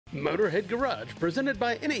Motorhead Garage, presented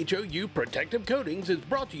by NHOU Protective Coatings, is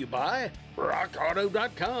brought to you by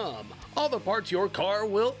RockAuto.com. All the parts your car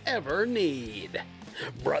will ever need.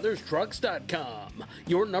 BrothersTrucks.com,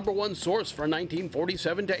 your #1 source for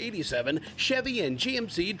 1947 to 87 Chevy and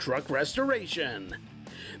GMC truck restoration.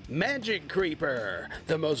 Magic Creeper,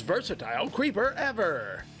 the most versatile creeper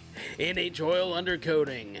ever. Oil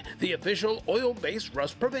Undercoating, the official oil-based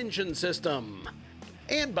rust prevention system.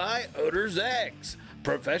 And by Odors X,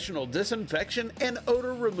 professional disinfection and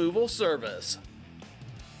odor removal service.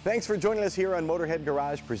 Thanks for joining us here on Motorhead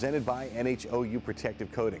Garage, presented by NHOU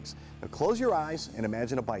Protective Coatings. Now close your eyes and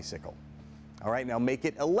imagine a bicycle. All right, now make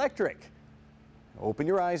it electric. Open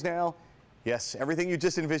your eyes now. Yes, everything you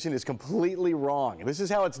just envisioned is completely wrong. This is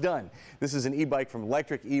how it's done. This is an e-bike from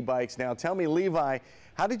Lectric E Bikes. Now tell me, Levi,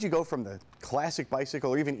 how did you go from the classic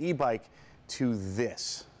bicycle or even e-bike to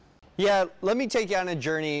this? Yeah, let me take you on a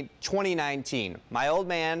journey. 2019, my old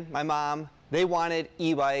man, my mom, they wanted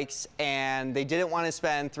e-bikes and they didn't want to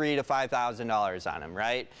spend $3,000 to $5,000 on them,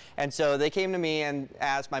 right? And so they came to me and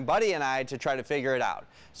asked my buddy and I to try to figure it out.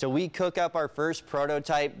 So we cook up our first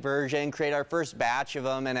prototype version, create our first batch of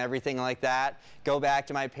them and everything like that, go back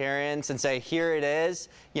to my parents and say, here it is,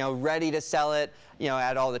 you know, ready to sell it, you know,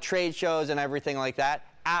 at all the trade shows and everything like that.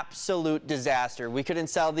 Absolute disaster. We couldn't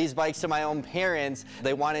sell these bikes to my own parents.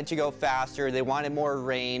 They wanted to go faster. They wanted more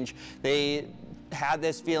range. They had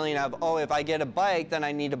this feeling of, oh, if I get a bike, then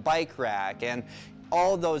I need a bike rack and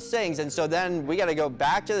all those things. And so then we got to go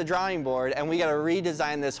back to the drawing board and we got to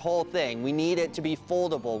redesign this whole thing. We need it to be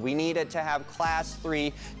foldable. We need it to have class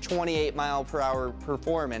 3, 28 mile per hour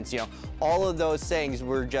performance. You know, all of those things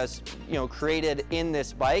were just, you know, created in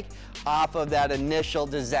this bike off of that initial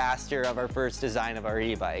disaster of our first design of our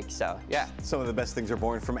e-bike. So yeah. Some of the best things are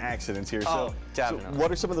born from accidents here. Oh, definitely. So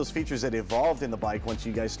what are some of those features that evolved in the bike once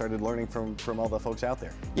you guys started learning from all the folks out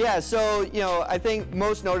there? Yeah, so, you know, I think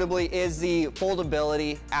most notably is the foldability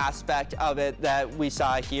aspect of it that we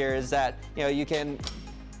saw here, is that, you know, you can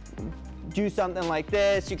do something like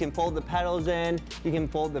this, you can fold the pedals in, you can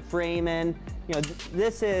fold the frame in. You know,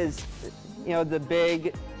 this is, you know, the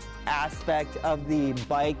big aspect of the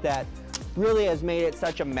bike that really has made it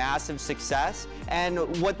such a massive success. And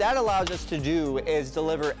what that allows us to do is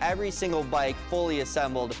deliver every single bike fully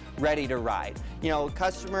assembled, ready to ride. You know,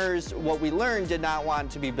 customers, what we learned, did not want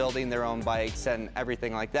to be building their own bikes and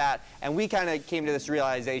everything like that. And we kind of came to this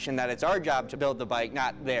realization that it's our job to build the bike,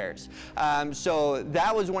 not theirs. So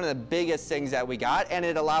that was one of the biggest things that we got, and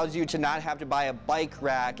it allows you to not have to buy a bike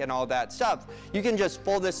rack and all that stuff. You can just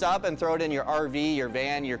fold this up and throw it in your RV, your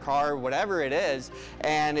van, your car, whatever it is,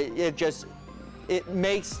 and it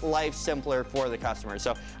makes life simpler for the customer.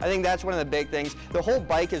 So I think that's one of the big things. The whole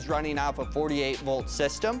bike is running off a 48-volt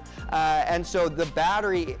system. And so the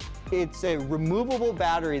battery, it's a removable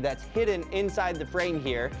battery that's hidden inside the frame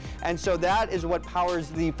here. And so that is what powers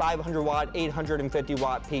the 500-watt,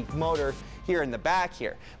 850-watt peak motor here in the back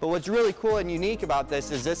here. But what's really cool and unique about this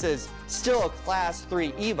is still a class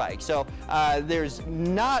 3 e-bike. So there's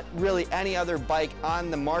not really any other bike on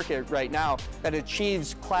the market right now that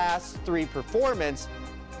achieves class 3 performance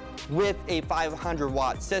with a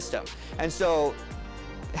 500-watt system. And so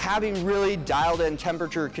having really dialed in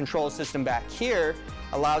temperature control system back here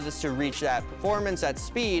allows us to reach that performance at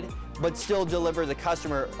speed, but still deliver the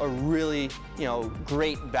customer a really, you know,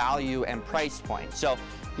 great value and price point. So,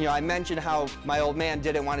 you know, I mentioned how my old man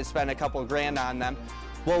didn't want to spend a couple grand on them.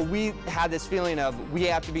 Well, we had this feeling of we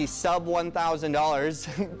have to be sub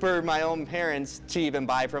 $1,000 for my own parents to even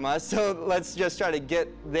buy from us. So let's just try to get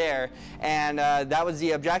there. And that was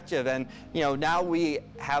the objective. And, you know, now we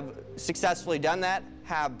have successfully done that,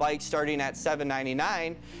 have bikes starting at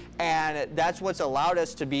 $799. And that's what's allowed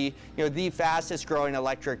us to be, you know, the fastest growing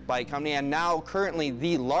electric bike company, and now currently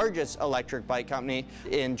the largest electric bike company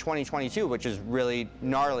in 2022, which is really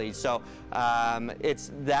gnarly. So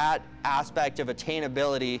it's that aspect of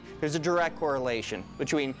attainability. There's a direct correlation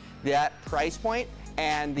between that price point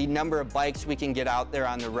and the number of bikes we can get out there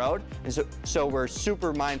on the road. And so we're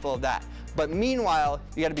super mindful of that. But meanwhile,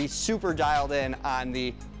 you got to be super dialed in on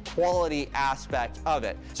the quality aspect of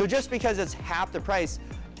it. So just because it's half the price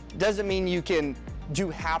doesn't mean you can do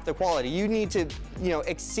half the quality. You need to, you know,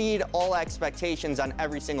 exceed all expectations on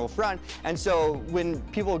every single front. And so when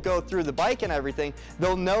people go through the bike and everything,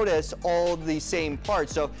 they'll notice all the same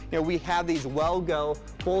parts. So, you know, we have these Well-Go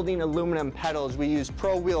folding aluminum pedals. We use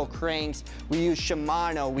Pro Wheel cranks. We use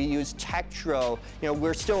Shimano. We use Tektro. You know,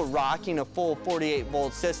 we're still rocking a full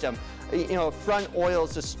 48-volt system. You know, front oil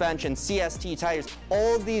suspension, CST tires,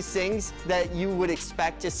 all of these things that you would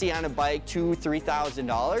expect to see on a bike, $2,000 to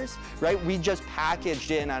 $3,000, right? We just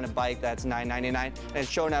packaged in on a bike that's $999. design, and it's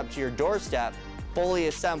showing up to your doorstep, fully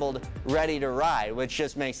assembled, ready to ride, which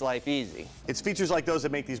just makes life easy. It's features like those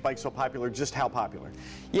that make these bikes so popular. Just how popular?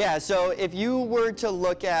 Yeah, so if you were to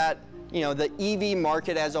look at the EV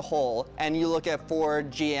market as a whole, and you look at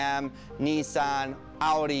Ford, GM, Nissan,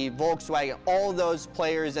 Audi, Volkswagen, all those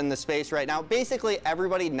players in the space right now, basically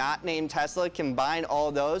everybody not named Tesla, combine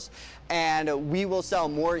all those, and we will sell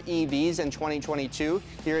more EVs in 2022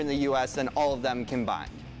 here in the US than all of them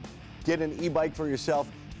combined. Get an e-bike for yourself.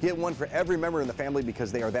 Get one for every member in the family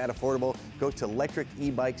because they are that affordable. Go to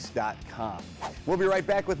lectricebikes.com. We'll be right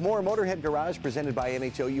back with more Motorhead Garage presented by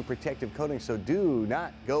NHOU Protective Coating, so do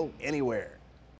not go anywhere.